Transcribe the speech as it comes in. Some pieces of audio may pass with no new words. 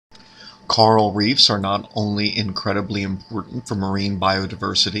Coral reefs are not only incredibly important for marine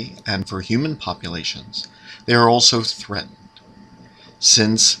biodiversity and for human populations, they are also threatened.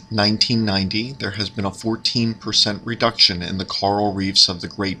 Since 1990, there has been a 14% reduction in the coral reefs of the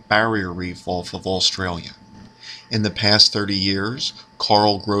Great Barrier Reef off of Australia. In the past 30 years,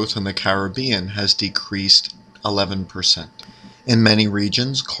 coral growth in the Caribbean has decreased 11%. In many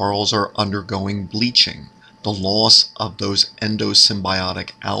regions, corals are undergoing bleaching, the loss of those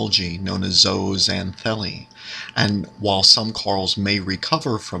endosymbiotic algae known as zooxanthellae. And while some corals may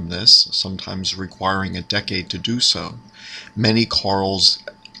recover from this, sometimes requiring a decade to do so, many corals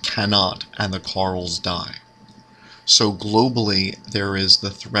cannot, and the corals die. So globally, there is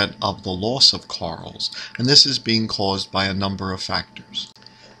the threat of the loss of corals, and this is being caused by a number of factors.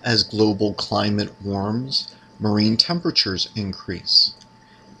 As global climate warms, marine temperatures increase.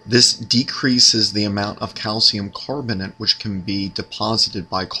 This decreases the amount of calcium carbonate which can be deposited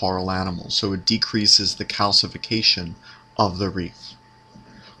by coral animals, so it decreases the calcification of the reef.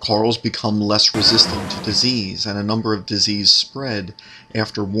 Corals become less resistant to disease, and a number of diseases spread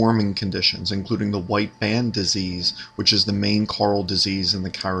after warming conditions, including the white band disease, which is the main coral disease in the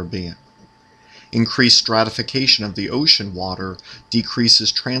Caribbean. Increased stratification of the ocean water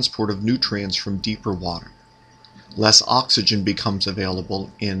decreases transport of nutrients from deeper water. Less oxygen becomes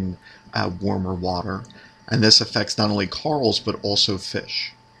available in warmer water, and this affects not only corals but also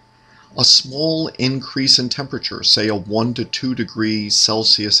fish. A small increase in temperature, say a 1 to 2 degrees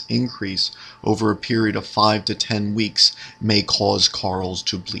Celsius increase over a period of 5 to 10 weeks, may cause corals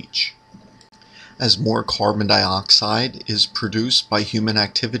to bleach. As more carbon dioxide is produced by human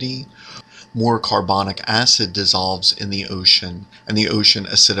activity, more carbonic acid dissolves in the ocean, and the ocean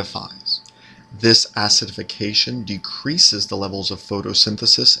acidifies. This acidification decreases the levels of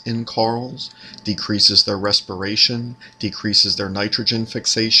photosynthesis in corals, decreases their respiration, decreases their nitrogen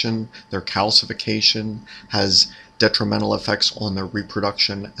fixation, their calcification, has detrimental effects on their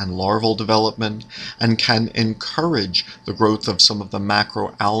reproduction and larval development, and can encourage the growth of some of the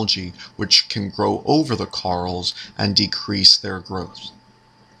macroalgae which can grow over the corals and decrease their growth.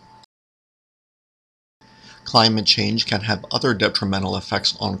 Climate change can have other detrimental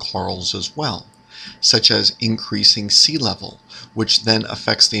effects on corals as well, such as increasing sea level, which then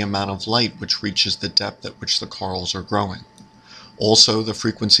affects the amount of light which reaches the depth at which the corals are growing. Also, the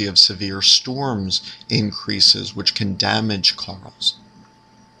frequency of severe storms increases, which can damage corals.